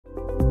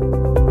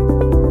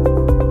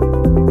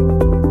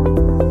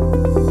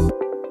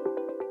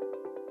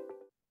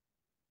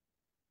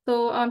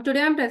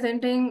Today I'm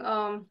presenting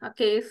a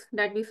case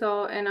that we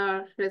saw in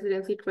our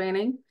residency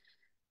training.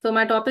 So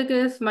my topic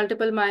is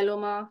multiple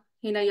myeloma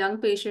in a young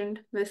patient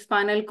with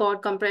spinal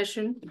cord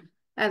compression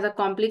as a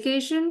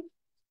complication.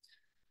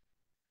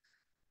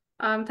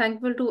 I'm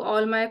thankful to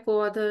all my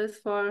co-authors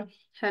for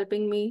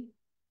helping me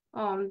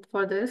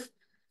for this.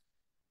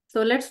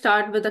 So let's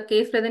start with the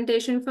case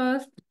presentation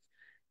first.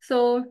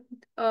 So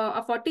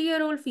a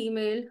 40-year-old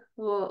female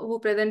who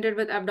presented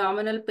with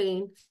abdominal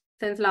pain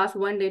since last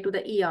one day to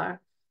the ER.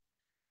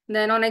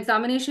 Then on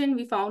examination,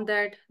 we found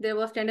that there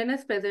was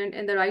tenderness present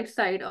in the right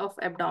side of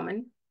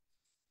abdomen.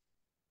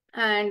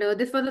 And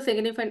this was a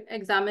significant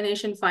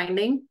examination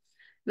finding.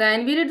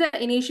 Then we did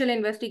the initial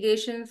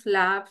investigations,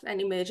 labs, and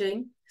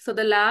imaging. So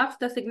the labs,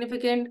 the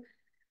significant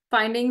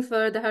findings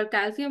were that her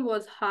calcium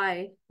was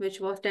high, which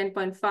was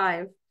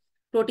 10.5.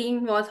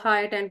 Protein was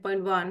high,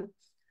 10.1.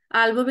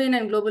 Albumin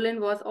and globulin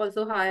was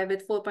also high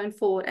with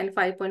 4.4 and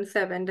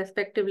 5.7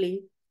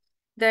 respectively.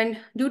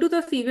 Then due to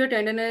the severe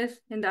tenderness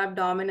in the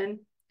abdomen,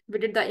 we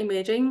did the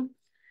imaging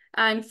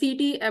and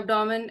CT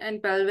abdomen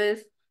and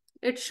pelvis.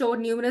 It showed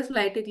numerous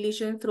lytic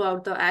lesions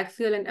throughout the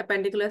axial and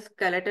appendicular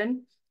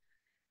skeleton.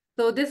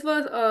 So this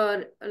was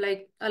a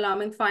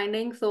alarming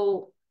finding.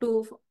 So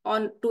to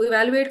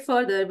evaluate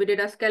further, we did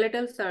a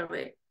skeletal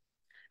survey,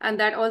 and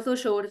that also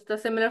showed the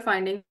similar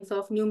findings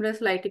of numerous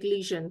lytic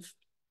lesions.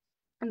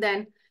 And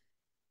then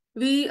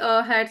we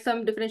had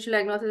some differential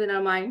diagnosis in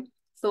our mind.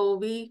 So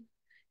we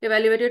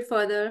evaluated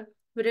further.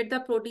 We did the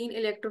protein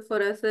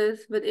electrophoresis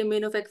with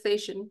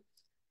immunofixation.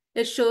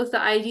 It shows the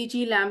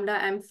IgG lambda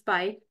M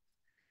spike.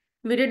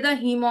 We did the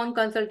heme-onc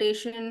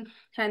consultation,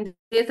 and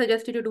they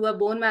suggested to do a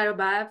bone marrow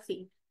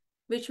biopsy,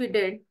 which we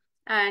did.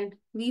 And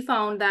we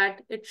found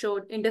that it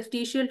showed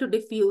interstitial to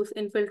diffuse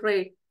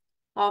infiltrate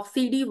of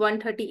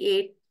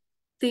CD138,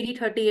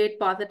 CD38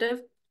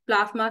 positive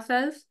plasma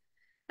cells.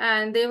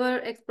 And they were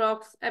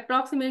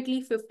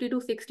approximately 50 to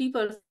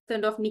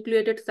 60% of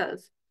nucleated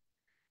cells.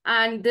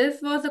 And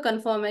this was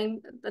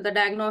confirming the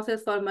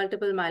diagnosis for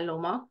multiple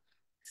myeloma.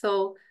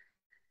 So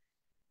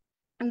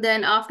and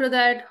then after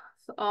that,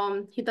 the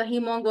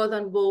heme-onc was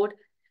on board.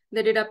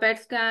 They did a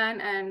PET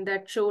scan and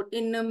that showed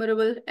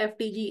innumerable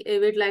FTG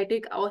avid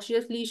lytic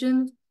osseous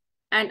lesions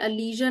and a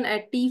lesion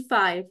at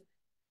T5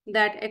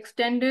 that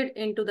extended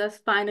into the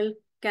spinal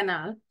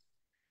canal.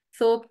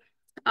 So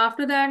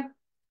after that,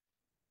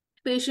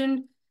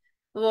 patient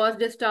was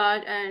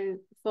discharged and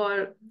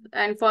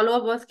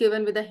follow-up was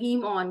given with a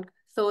heme-onc.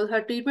 So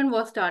her treatment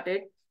was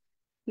started.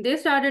 They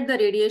started the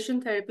radiation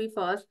therapy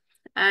first,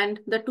 and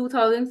the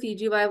 2000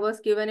 CGY was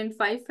given in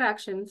 5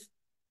 fractions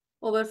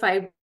over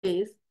 5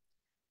 days.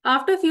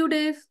 After a few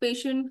days,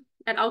 patient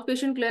at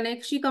outpatient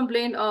clinic, she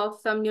complained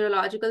of some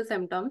neurological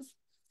symptoms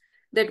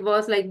that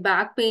was like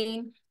back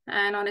pain,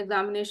 and on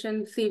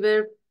examination,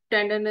 severe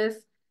tenderness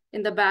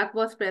in the back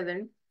was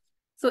present.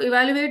 So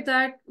evaluate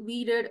that,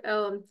 we did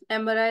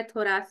MRI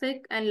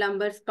thoracic and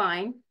lumbar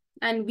spine,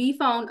 and we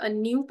found a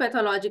new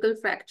pathological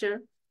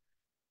fracture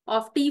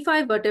of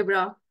T5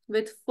 vertebra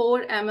with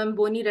 4 mm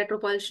bony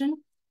retropulsion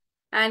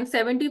and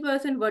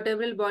 70%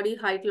 vertebral body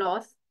height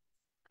loss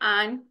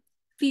and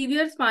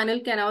severe spinal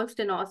canal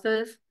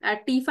stenosis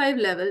at T5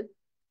 level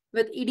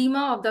with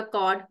edema of the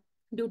cord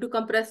due to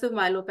compressive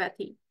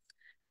myelopathy.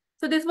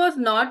 So this was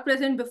not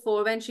present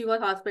before when she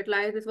was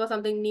hospitalized. This was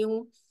something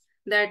new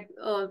that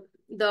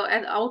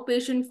as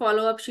outpatient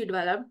follow-up she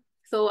developed.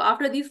 So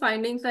after these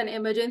findings, an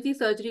emergency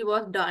surgery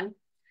was done,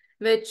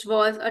 which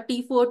was a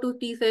T4 to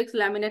T6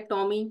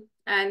 laminectomy,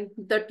 and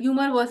the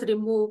tumor was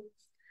removed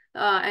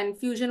and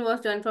fusion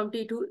was done from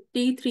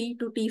T3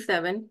 to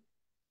T7.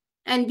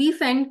 And we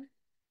sent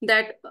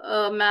that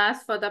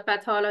mass for the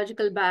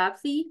pathological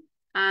biopsy,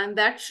 and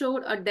that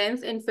showed a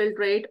dense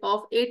infiltrate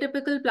of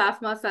atypical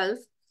plasma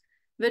cells,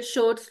 which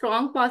showed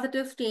strong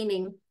positive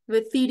staining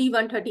with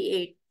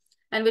CD138,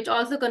 and which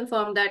also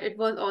confirmed that it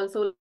was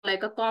also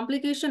like a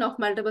complication of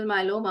multiple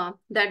myeloma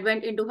that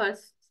went into her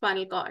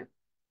spinal cord.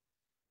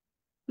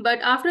 But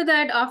after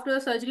that,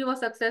 after surgery was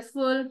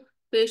successful,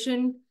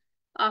 patient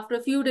after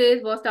a few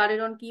days was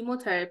started on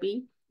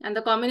chemotherapy, and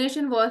the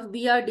combination was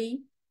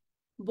BRD,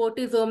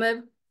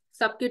 bortezomib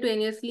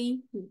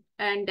subcutaneously,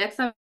 and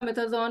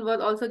dexamethasone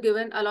was also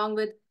given along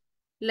with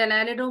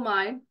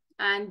lenalidomide,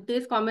 and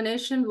this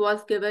combination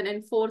was given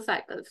in 4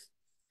 cycles.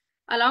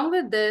 Along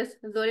with this,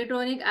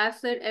 zoledronic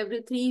acid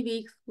every 3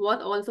 weeks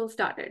was also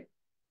started.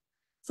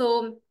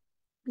 So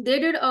they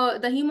did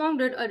the heme-onc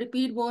did a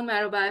repeat bone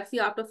marrow biopsy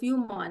after a few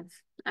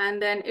months,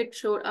 and then it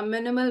showed a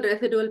minimal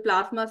residual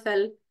plasma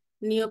cell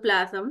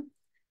neoplasm,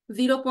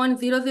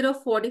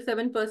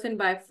 0.0047%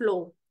 by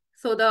flow.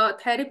 So the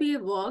therapy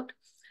worked,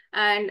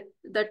 and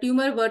the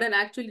tumor burden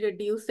actually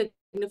reduced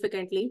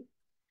significantly.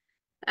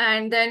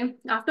 And then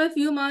after a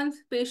few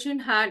months,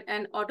 patient had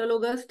an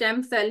autologous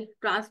stem cell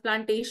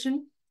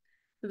transplantation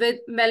with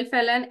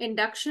melphalan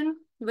induction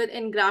with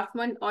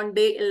engraftment on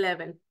day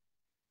 11.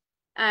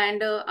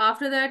 And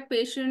after that,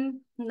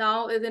 patient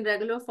now is in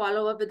regular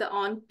follow-up with the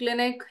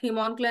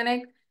heme-onc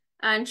clinic,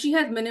 and she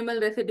has minimal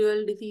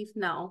residual disease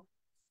now.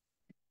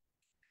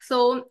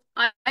 So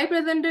I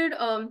presented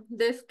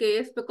this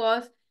case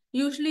because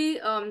usually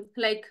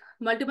like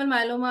multiple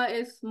myeloma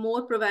is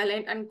more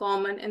prevalent and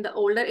common in the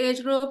older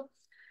age group.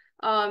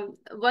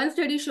 One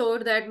study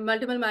showed that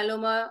multiple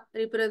myeloma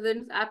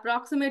represents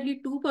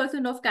approximately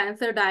 2% of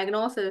cancer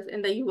diagnosis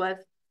in the US,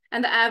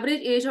 and the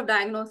average age of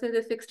diagnosis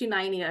is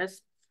 69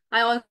 years.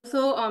 I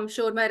also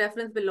showed my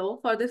reference below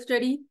for this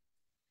study.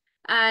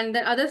 And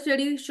then other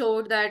studies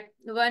showed that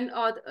one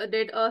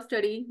did a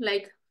study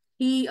like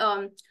he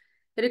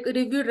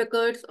reviewed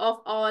records of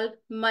all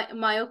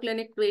Mayo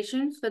Clinic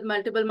patients with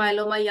multiple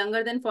myeloma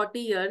younger than 40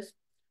 years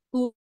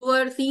who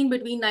were seen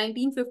between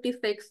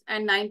 1956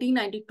 and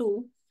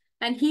 1992.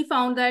 And he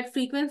found that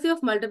frequency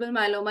of multiple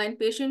myeloma in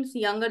patients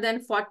younger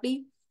than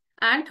 40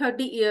 and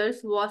 30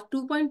 years was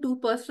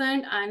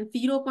 2.2% and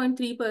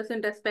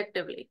 0.3%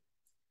 respectively.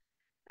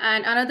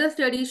 And another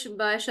study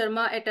by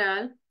Sharma et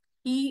al.,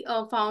 he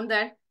found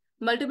that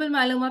multiple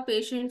myeloma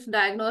patients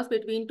diagnosed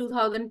between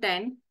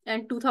 2010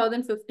 and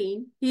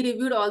 2015, he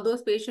reviewed all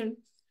those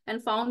patients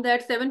and found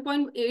that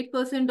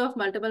 7.8% of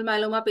multiple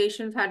myeloma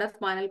patients had a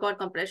spinal cord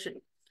compression.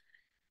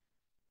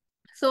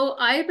 So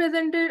I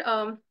presented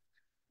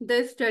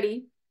this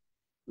study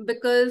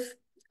because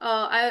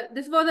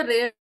this was a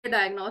rare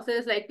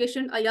diagnosis, like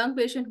a young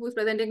patient who's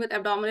presenting with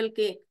abdominal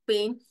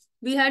pain.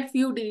 We had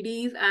few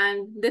DDs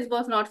and this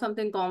was not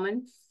something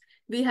common.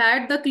 We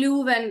had the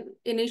clue when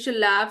initial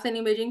labs and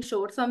imaging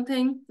showed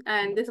something,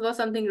 and this was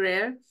something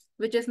rare,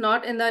 which is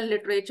not in the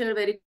literature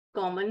very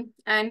common.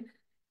 And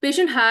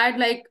patient had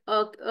like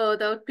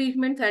the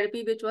treatment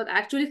therapy, which was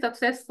actually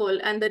successful,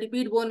 and the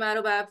repeat bone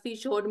marrow biopsy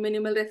showed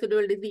minimal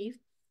residual disease.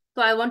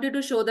 So I wanted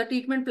to show the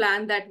treatment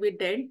plan that we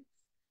did.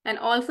 And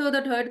also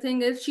the third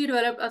thing is she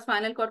developed a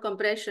spinal cord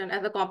compression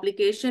as a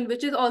complication,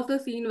 which is also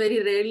seen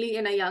very rarely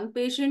in a young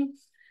patient.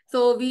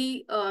 So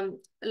we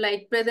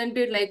like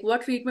presented like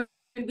what treatment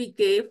we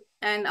gave,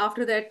 and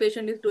after that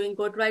patient is doing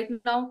good right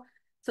now.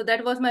 So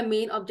that was my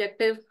main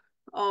objective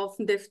of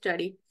this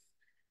study.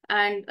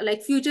 And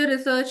like future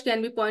research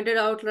can be pointed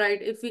out,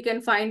 right? If we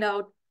can find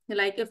out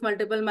like if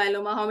multiple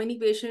myeloma, how many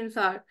patients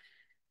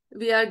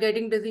we are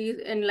getting disease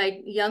in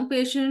like young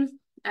patients,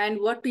 and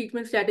what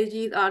treatment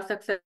strategies are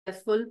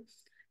successful.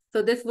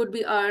 So this would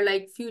be our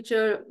like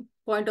future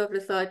point of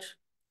research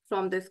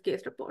from this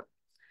case report.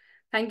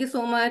 Thank you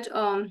so much,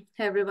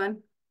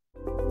 everyone.